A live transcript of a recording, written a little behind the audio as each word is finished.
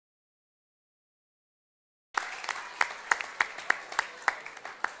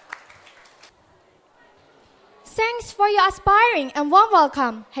Thanks for your aspiring and warm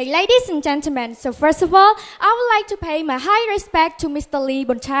welcome. Hey ladies and gentlemen, so first of all, I would like to pay my high respect to Mr.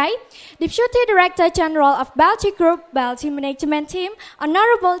 BELTEI, Deputy Director General of BELTEI Group, BELTEI Management Team,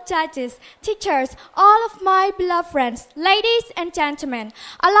 honorable judges, teachers, all of my beloved friends, ladies and gentlemen.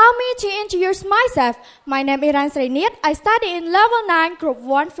 Allow me to introduce myself. My name is Iran Sriniat. I study in level 9, group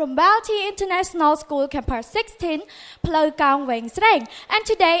 1 from BELTEI International School, campus 16, Pleu Kaung Veng Sreng. And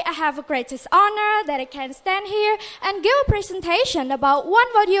today I have a greatest honor that I can stand here and give a presentation about one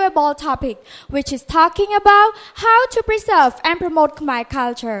valuable topic, which is talking about how to preserve and promote Khmer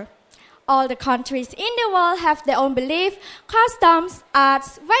culture. All the countries in the world have their own beliefs, customs,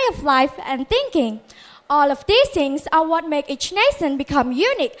 arts, way of life, and thinking. All of these things are what make each nation become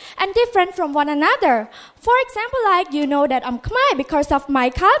unique and different from one another. For example, like you know that I'm Khmer because of my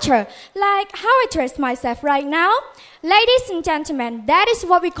culture, like how I dress myself right now. Ladies and gentlemen, that is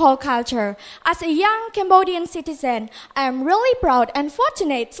what we call culture. As a young Cambodian citizen, I am really proud and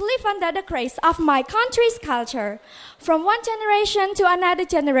fortunate to live under the grace of my country's culture. From one generation to another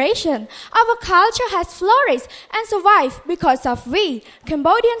generation, our culture has flourished and survived because of we,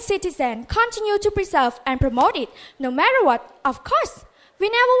 Cambodian citizens, continue to preserve and promote it, no matter what, of course. We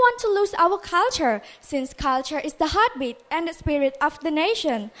never want to lose our culture, since culture is the heartbeat and the spirit of the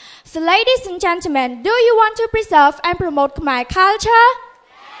nation. So ladies and gentlemen, do you want to preserve and promote Khmer culture?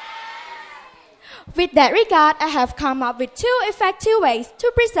 With that regard, I have come up with 2 effective ways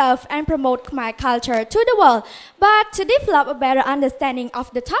to preserve and promote Khmer culture to the world. But to develop a better understanding of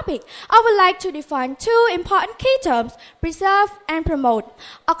the topic, I would like to define 2 important key terms, preserve and promote.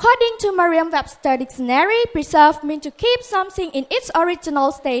 According to Merriam-Webster Dictionary, preserve means to keep something in its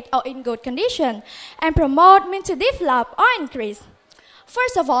original state or in good condition, and promote means to develop or increase.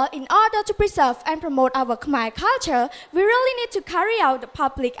 First of all, in order to preserve and promote our Khmer culture, we really need to carry out the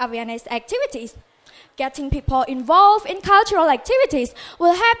public awareness activities. Getting people involved in cultural activities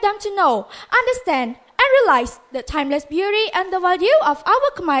will help them to know, understand, and realize the timeless beauty and the value of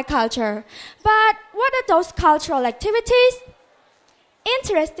our Khmer culture. But what are those cultural activities?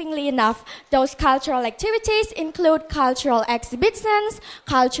 Interestingly enough, those cultural activities include cultural exhibitions,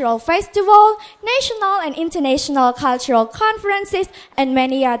 cultural festivals, national and international cultural conferences, and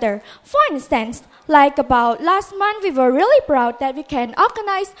many others. For instance, like about last month, we were really proud that we can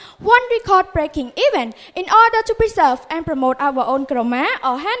organize one record-breaking event in order to preserve and promote our own kromah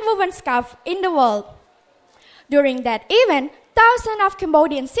or hand-woven scarf in the world. During that event, thousands of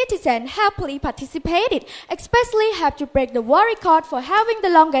Cambodian citizens happily participated, especially helped to break the world record for having the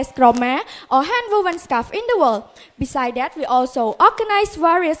longest kromah or hand-woven scarf in the world. Besides that, we also organized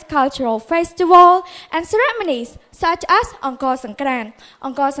various cultural festivals and ceremonies, such as Angkor Sangkran.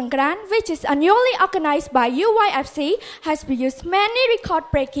 Angkor Sangkran, which is annually organized by UYFC, has produced many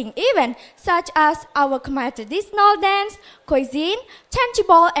record-breaking events, such as our Khmer traditional dance, cuisine,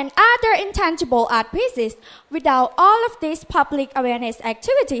 tangible and other intangible art pieces. Without all of these public awareness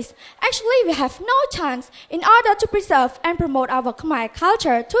activities, actually we have no chance in order to preserve and promote our Khmer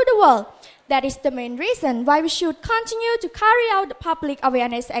culture to the world. That is the main reason why we should continue to carry out the public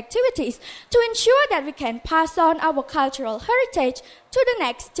awareness activities to ensure that we can pass on our cultural heritage to the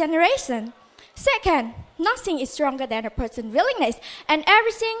next generation. Second, nothing is stronger than a person's willingness, and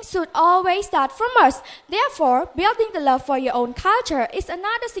everything should always start from us. Therefore, building the love for your own culture is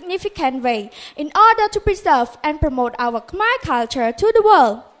another significant way in order to preserve and promote our Khmer culture to the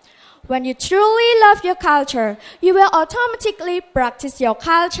world. When you truly love your culture, you will automatically practice your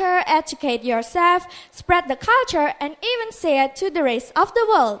culture, educate yourself, spread the culture, and even share it to the rest of the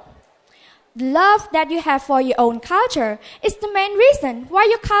world. The love that you have for your own culture is the main reason why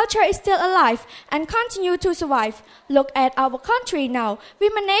your culture is still alive and continue to survive. Look at our country now. We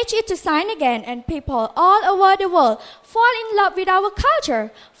manage it to shine again, and people all over the world fall in love with our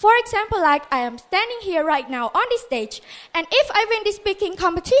culture. For example, like I am standing here right now on this stage, and if I win this speaking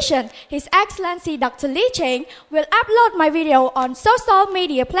competition, His Excellency Dr. Lee Cheng will upload my video on social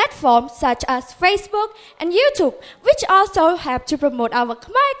media platforms such as Facebook and YouTube, which also help to promote our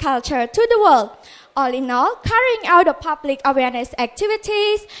Khmer culture to the world. All in all, carrying out the public awareness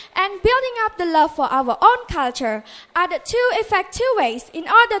activities and building up the love for our own culture are the 2 effective ways in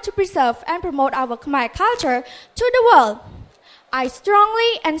order to preserve and promote our Khmer culture to the world. I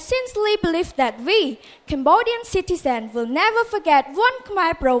strongly and sincerely believe that we, Cambodian citizens, will never forget one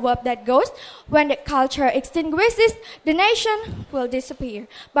Khmer proverb that goes, when the culture extinguishes, the nation will disappear.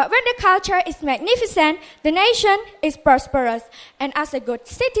 But when the culture is magnificent, the nation is prosperous. And as a good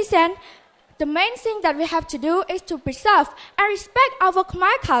citizen, the main thing that we have to do is to preserve and respect our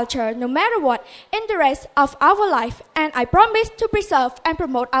Khmer culture no matter what in the rest of our life. And I promise to preserve and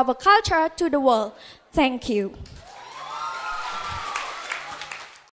promote our culture to the world. Thank you.